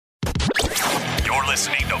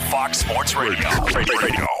listening to Fox Sports Radio.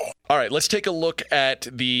 All right, let's take a look at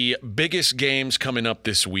the biggest games coming up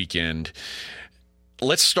this weekend.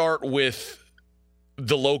 Let's start with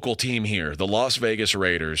the local team here, the Las Vegas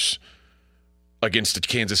Raiders against the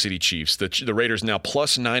Kansas City Chiefs. The Raiders now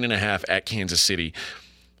plus 9.5 at Kansas City.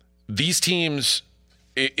 These teams,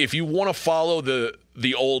 if you want to follow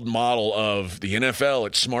the old model of the NFL,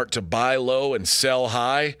 it's smart to buy low and sell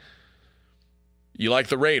high. You like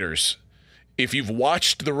the Raiders. If you've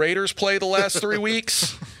watched the Raiders play the last 3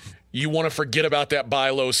 weeks, you want to forget about that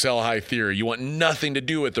buy low, sell high theory. You want nothing to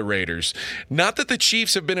do with the Raiders. Not that the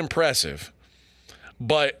Chiefs have been impressive,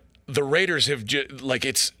 but the Raiders have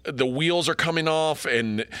the wheels are coming off,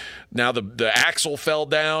 and now the axle fell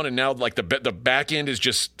down, and now like the back end is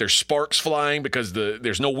just there's sparks flying because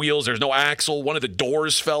there's no wheels, there's no axle. One of the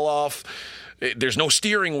doors fell off. There's no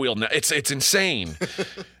steering wheel now. It's insane.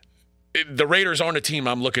 The Raiders aren't a team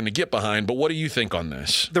I'm looking to get behind, but what do you think on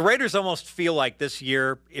this? The Raiders almost feel like this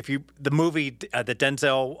year, the movie that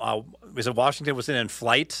Denzel was in Washington was in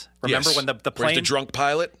Flight. Remember yes. when the plane? Where's the drunk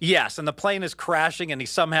pilot? Yes, and the plane is crashing, and he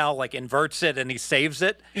somehow inverts it and he saves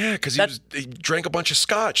it. Yeah, because he drank a bunch of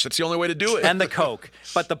scotch. That's the only way to do it. And the Coke.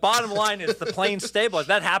 But the bottom line is the plane stabilized.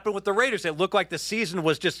 That happened with the Raiders. It looked like the season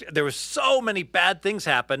was there was so many bad things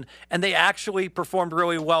happen, and they actually performed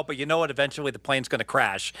really well. But you know what? Eventually the plane's going to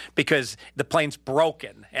crash because the plane's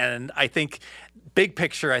broken. And I think, big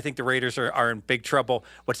picture, I think the Raiders are in big trouble.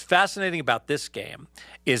 What's fascinating about this game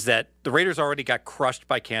is that the Raiders already got crushed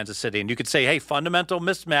by Kansas City. And you could say, hey, fundamental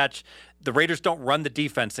mismatch. The Raiders don't run the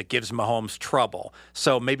defense that gives Mahomes trouble.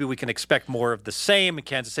 So maybe we can expect more of the same, and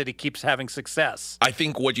Kansas City keeps having success. I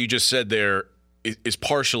think what you just said there is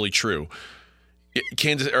partially true.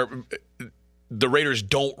 The Raiders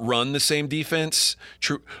don't run the same defense.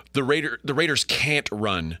 True. The Raiders can't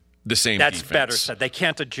run the same defense. That's better said. They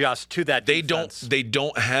can't adjust to that defense. They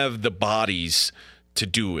don't have the bodies to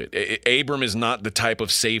do it. Abram is not the type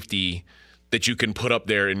of safety that you can put up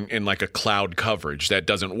there in like a cloud coverage. That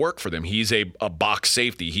doesn't work for them. He's a box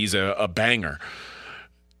safety. He's a banger.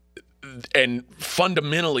 And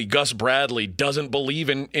fundamentally, Gus Bradley doesn't believe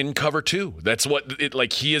in cover two. That's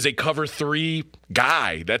what he is a cover three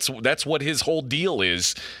guy. That's what his whole deal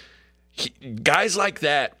is. Guys like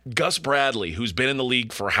that, Gus Bradley, who's been in the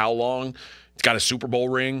league for how long? He's got a Super Bowl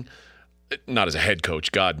ring. Not as a head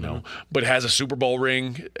coach, God no, but has a Super Bowl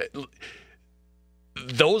ring.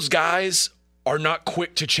 Those guys are not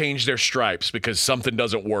quick to change their stripes because something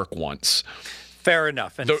doesn't work once. Fair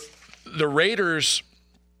enough. And the Raiders,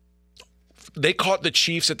 they caught the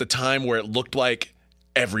Chiefs at the time where it looked like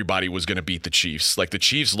everybody was going to beat the Chiefs. Like the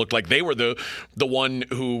Chiefs looked like they were the one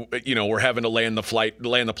who, were having to land the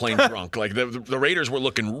plane drunk. Like the Raiders were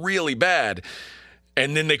looking really bad.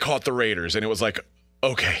 And then they caught the Raiders, and it was like,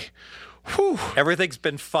 okay. Whew. Everything's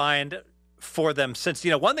been fine for them since,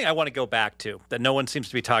 one thing I want to go back to that no one seems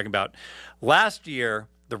to be talking about. Last year,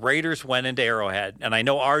 the Raiders went into Arrowhead, and I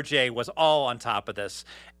know RJ was all on top of this.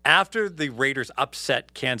 After the Raiders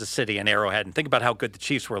upset Kansas City in Arrowhead, and think about how good the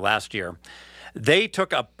Chiefs were last year, they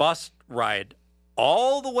took a bus ride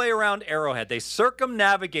all the way around Arrowhead. They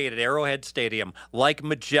circumnavigated Arrowhead Stadium like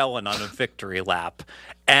Magellan on a victory lap.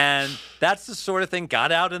 And that's the sort of thing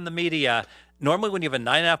got out in the media. Normally when you have a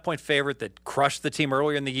 9.5-point favorite that crushed the team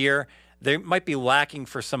earlier in the year, they might be lacking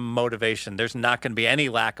for some motivation. There's not going to be any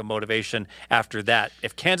lack of motivation after that.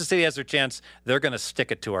 If Kansas City has their chance, they're going to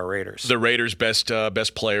stick it to our Raiders. The Raiders' best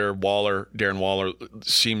player, Darren Waller,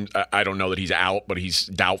 seemed, I don't know that he's out, but he's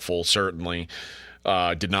doubtful, certainly.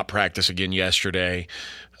 Did not practice again yesterday.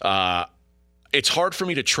 It's hard for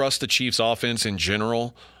me to trust the Chiefs' offense in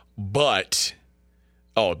general, but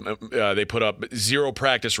they put up 0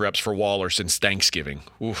 practice reps for Waller since Thanksgiving.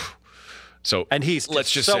 Oof. So and he's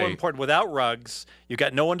so important. Without Ruggs, you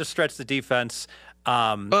got no one to stretch the defense.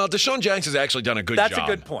 Well, Deshaun Jackson's actually done a good job. That's a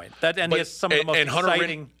good point. He has some of the most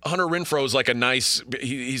exciting. Hunter Renfro's like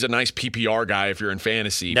he's a nice PPR guy if you're in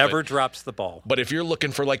fantasy. Never drops the ball. But if you're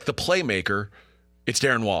looking for like the playmaker, it's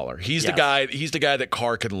Darren Waller. He's the guy. He's the guy that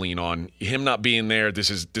Carr can lean on. Him not being there, this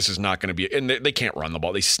is not going to be. And they can't run the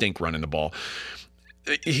ball. They stink running the ball.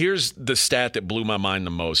 Here's the stat that blew my mind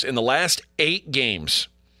the most. In the last 8 games,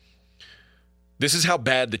 this is how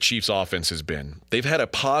bad the Chiefs' offense has been. They've had a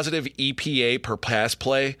positive EPA per pass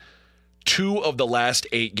play 2 of the last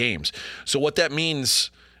 8 games. So what that means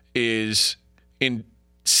is in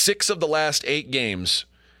 6 of the last 8 games,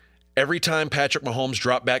 every time Patrick Mahomes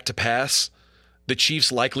dropped back to pass, the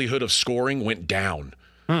Chiefs' likelihood of scoring went down.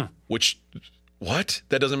 Which, what?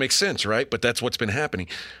 That doesn't make sense, right? But that's what's been happening.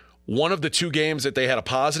 One of the 2 games that they had a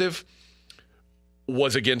positive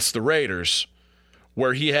was against the Raiders,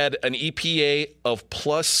 where he had an EPA of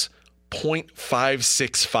plus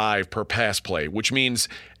 0.565 per pass play, which means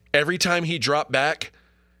every time he dropped back,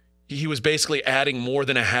 he was basically adding more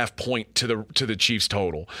than a half point to the Chiefs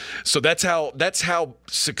total. So that's how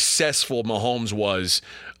successful Mahomes was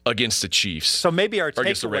against the Chiefs. So maybe our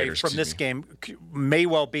takeaway from this game may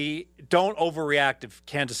well be, don't overreact if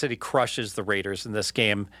Kansas City crushes the Raiders in this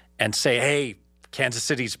game and say, hey, Kansas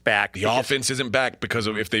City's back. The offense isn't back because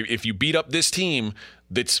of if you beat up this team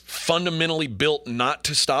that's fundamentally built not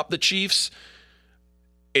to stop the Chiefs,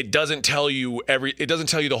 it doesn't tell you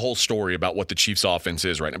the whole story about what the Chiefs offense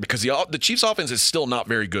is right now, because the Chiefs offense is still not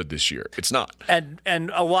very good this year. It's not.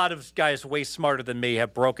 And a lot of guys way smarter than me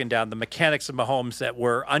have broken down the mechanics of Mahomes that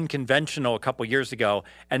were unconventional a couple years ago,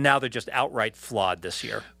 and now they're just outright flawed this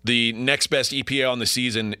year. The next best EPA on the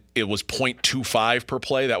season, it was 0.25 per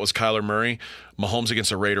play. That was Kyler Murray. Mahomes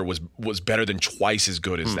against a Raider was better than twice as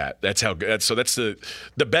good as that. That's how good. So that's the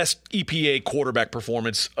best EPA quarterback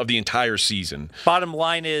performance of the entire season. Bottom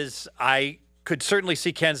line is, I could certainly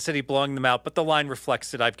see Kansas City blowing them out, but the line reflects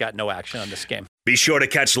that I've got no action on this game. Be sure to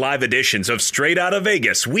catch live editions of Straight Outta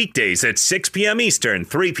Vegas weekdays at 6 p.m. Eastern,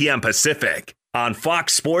 3 p.m. Pacific on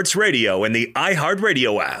Fox Sports Radio and the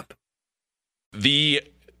iHeartRadio app. The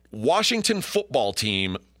Washington football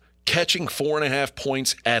team catching 4.5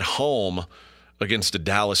 points at home against the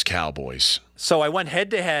Dallas Cowboys. So I went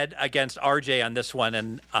head-to-head against RJ on this one,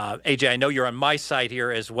 and AJ, I know you're on my side here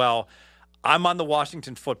as well. I'm on the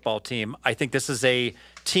Washington football team. I think this is a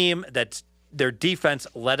team that their defense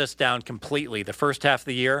let us down completely the first half of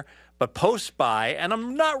the year, but post-bye, and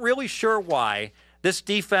I'm not really sure why, this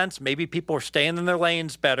defense, maybe people are staying in their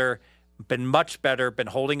lanes better, been much better, been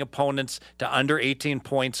holding opponents to under 18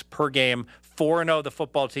 points per game. 4-0, the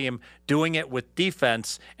football team, doing it with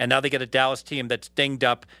defense, and now they get a Dallas team that's dinged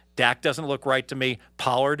up. Dak doesn't look right to me.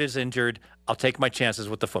 Pollard is injured. I'll take my chances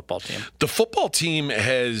with the football team. The football team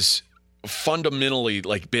has fundamentally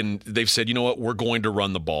they've said, you know what, we're going to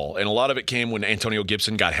run the ball. And a lot of it came when Antonio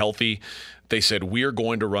Gibson got healthy. They said, we're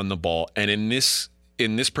going to run the ball. And in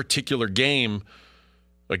this particular game,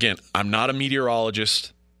 again, I'm not a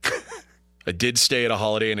meteorologist. I did stay at a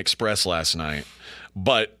Holiday Inn Express last night,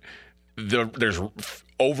 but there's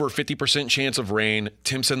over 50% chance of rain,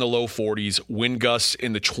 temps in the low 40s, wind gusts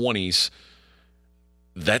in the 20s.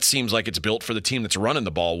 That seems like it's built for the team that's running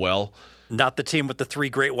the ball well. Not the team with the 3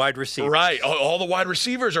 great wide receivers. Right. All the wide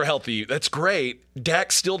receivers are healthy. That's great.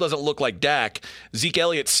 Dak still doesn't look like Dak. Zeke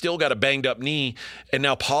Elliott's still got a banged up knee, and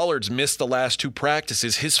now Pollard's missed the last 2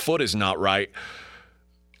 practices. His foot is not right.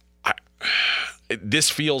 This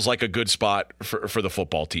feels like a good spot for the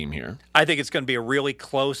football team here. I think it's going to be a really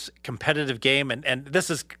close, competitive game, and this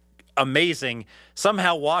is amazing.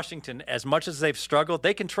 Somehow Washington, as much as they've struggled,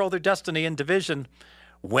 they control their destiny in division.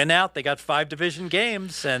 Win out, they got 5 division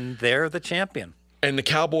games, and they're the champion. And the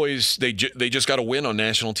Cowboys, they just got a win on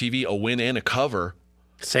national TV, a win and a cover.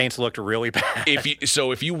 Saints looked really bad.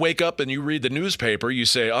 If you wake up and you read the newspaper, you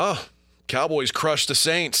say, oh, Cowboys crushed the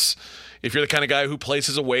Saints. If you're the kind of guy who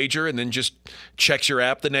places a wager and then just checks your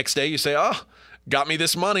app the next day, you say, oh, got me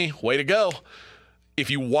this money. Way to go.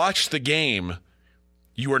 If you watch the game,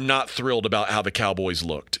 you are not thrilled about how the Cowboys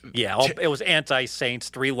looked. Yeah, it was anti-Saints,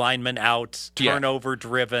 3 linemen out,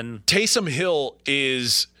 turnover-driven. Taysom Hill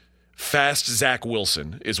is fast Zach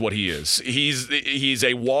Wilson is what he is. He's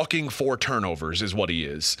a walking 4 turnovers is what he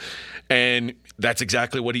is. And that's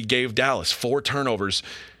exactly what he gave Dallas, 4 turnovers.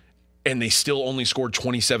 And they still only scored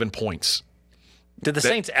 27 points. Did the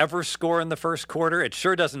Saints ever score in the first quarter? It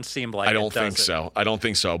sure doesn't seem like it. I don't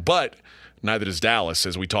think so. But neither does Dallas,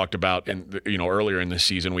 as we talked about earlier in this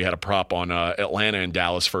season. We had a prop on Atlanta and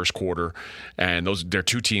Dallas first quarter, and they're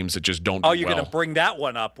 2 teams that just don't do well. Oh, you're going to bring that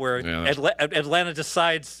one up where Atlanta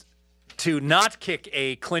decides to not kick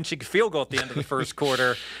a clinching field goal at the end of the first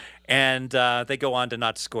quarter, and they go on to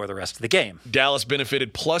not score the rest of the game. Dallas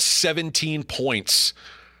benefited plus 17 points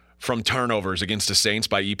from turnovers against the Saints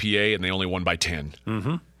by EPA, and they only won by 10.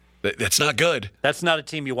 Mm-hmm. That's not good. That's not a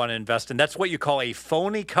team you want to invest in. That's what you call a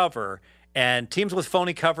phony cover, and teams with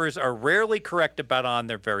phony covers are rarely correct about on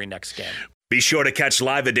their very next game. Be sure to catch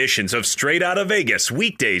live editions of Straight Outta Vegas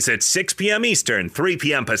weekdays at 6 p.m. Eastern, 3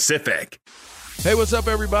 p.m. Pacific. Hey, what's up,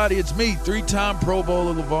 everybody? It's me, 3-time Pro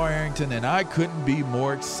Bowler LeVar Arrington, and I couldn't be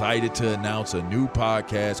more excited to announce a new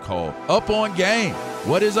podcast called Up On Game.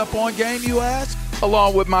 What is Up On Game, you ask?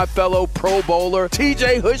 along with my fellow Pro Bowler,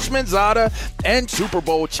 TJ Hushmanzada, and Super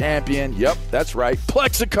Bowl champion, yep, that's right,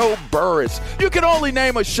 Plexico Burris. You can only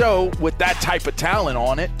name a show with that type of talent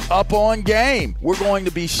on it. Up on Game. We're going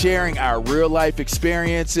to be sharing our real-life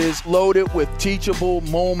experiences loaded with teachable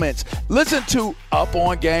moments. Listen to Up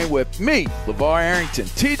on Game with me, LeVar Arrington,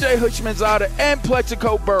 TJ Hushmanzada, and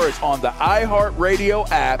Plexico Burris on the iHeartRadio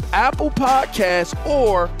app, Apple Podcasts,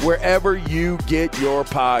 or wherever you get your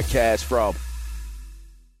podcast from.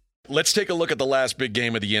 Let's take a look at the last big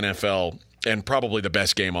game of the NFL and probably the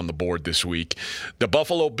best game on the board this week. The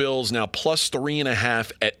Buffalo Bills now plus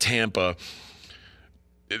 3.5 at Tampa.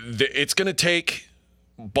 It's going to take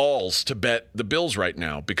balls to bet the Bills right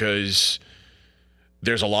now because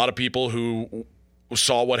there's a lot of people who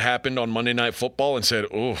saw what happened on Monday Night Football and said,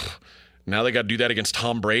 "Oof, now they got to do that against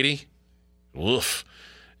Tom Brady." Oof.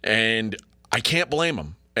 And I can't blame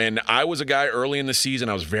them. And I was a guy early in the season,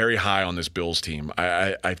 I was very high on this Bills team.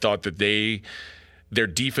 I thought that their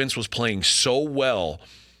defense was playing so well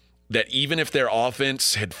that even if their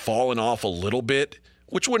offense had fallen off a little bit,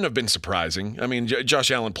 which wouldn't have been surprising. I mean, Josh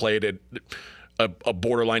Allen played at a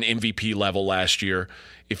borderline MVP level last year.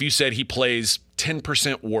 If you said he plays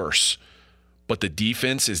 10% worse, but the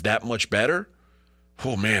defense is that much better,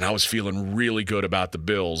 oh man, I was feeling really good about the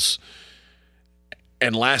Bills.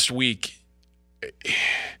 And last week,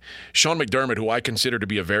 Sean McDermott, who I consider to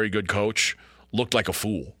be a very good coach, looked like a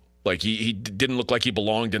fool. Like he didn't look like he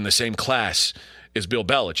belonged in the same class as Bill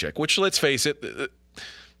Belichick, which, let's face it,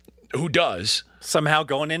 who does? Somehow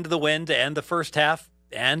going into the win to end the first half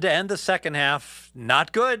and to end the second half,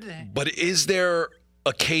 not good. But is there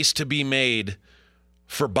a case to be made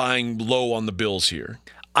for buying low on the Bills here?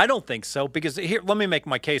 I don't think so, because here, let me make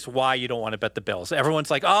my case why you don't want to bet the Bills. Everyone's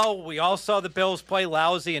like, oh, we all saw the Bills play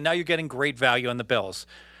lousy, and now you're getting great value on the Bills.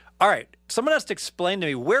 All right, someone has to explain to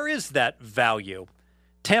me, where is that value?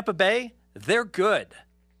 Tampa Bay, they're good.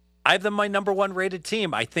 I have them my number one rated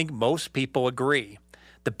team. I think most people agree.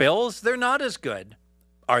 The Bills, they're not as good.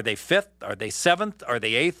 Are they fifth? Are they seventh? Are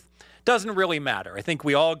they eighth? Doesn't really matter. I think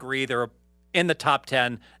we all agree they're in the top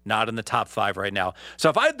 10, not in the top 5 right now. So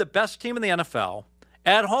if I had the best team in the NFL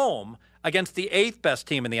at home against the 8th best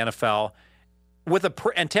team in the NFL,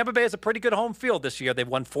 and Tampa Bay has a pretty good home field this year. They've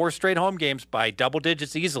won 4 straight home games by double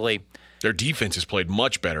digits easily. Their defense has played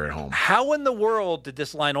much better at home. How in the world did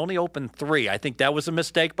this line only open 3? I think that was a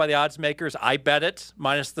mistake by the odds makers. I bet it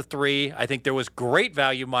minus the 3. I think there was great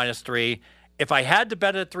value minus 3. If I had to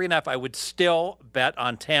bet it at 3.5, I would still bet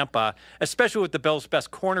on Tampa, especially with the Bills' best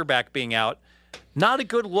cornerback being out. Not a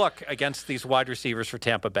good look against these wide receivers for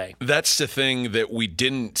Tampa Bay. That's the thing that we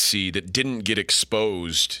didn't see, that didn't get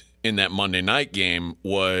exposed in that Monday night game,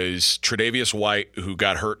 was Tre'Davious White, who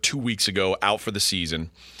got hurt 2 weeks ago, out for the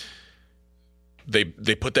season. They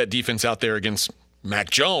put that defense out there against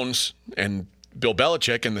Mac Jones and Bill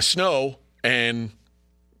Belichick in the snow, and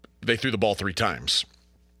they threw the ball 3 times.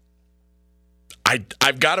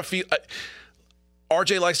 I've got to feel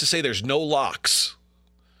RJ likes to say there's no locks.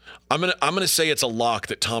 I'm gonna say it's a lock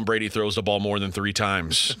that Tom Brady throws the ball more than 3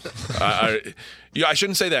 times. I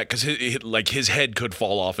shouldn't say that because his head could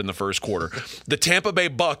fall off in the first quarter. The Tampa Bay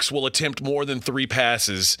Bucks will attempt more than 3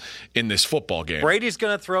 passes in this football game. Brady's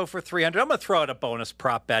going to throw for 300. I'm going to throw out a bonus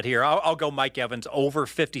prop bet here. I'll go Mike Evans over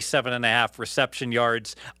 57.5 reception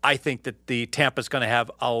yards. I think that the Tampa's going to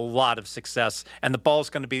have a lot of success, and the ball's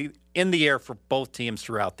going to be in the air for both teams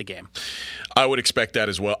throughout the game. I would expect that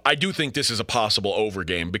as well. I do think this is a possible over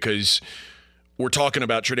game because we're talking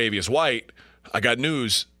about Tre'Davious White. I got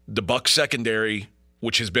news. The Bucs secondary,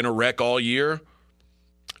 which has been a wreck all year,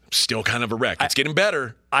 still kind of a wreck. It's getting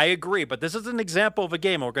better. I agree, but this is an example of a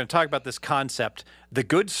game, and we're going to talk about this concept. The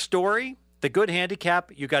good story, the good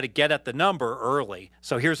handicap, you got to get at the number early.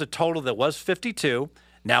 So here's a total that was 52.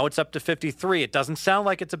 Now it's up to 53. It doesn't sound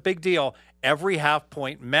like it's a big deal. Every half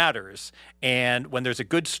point matters. And when there's a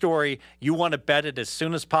good story, you want to bet it as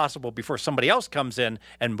soon as possible before somebody else comes in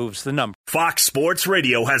and moves the number. Fox Sports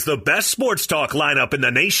Radio has the best sports talk lineup in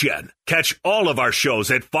the nation. Catch all of our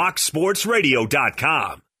shows at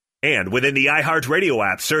foxsportsradio.com. And within the iHeartRadio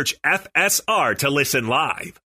app, search FSR to listen live.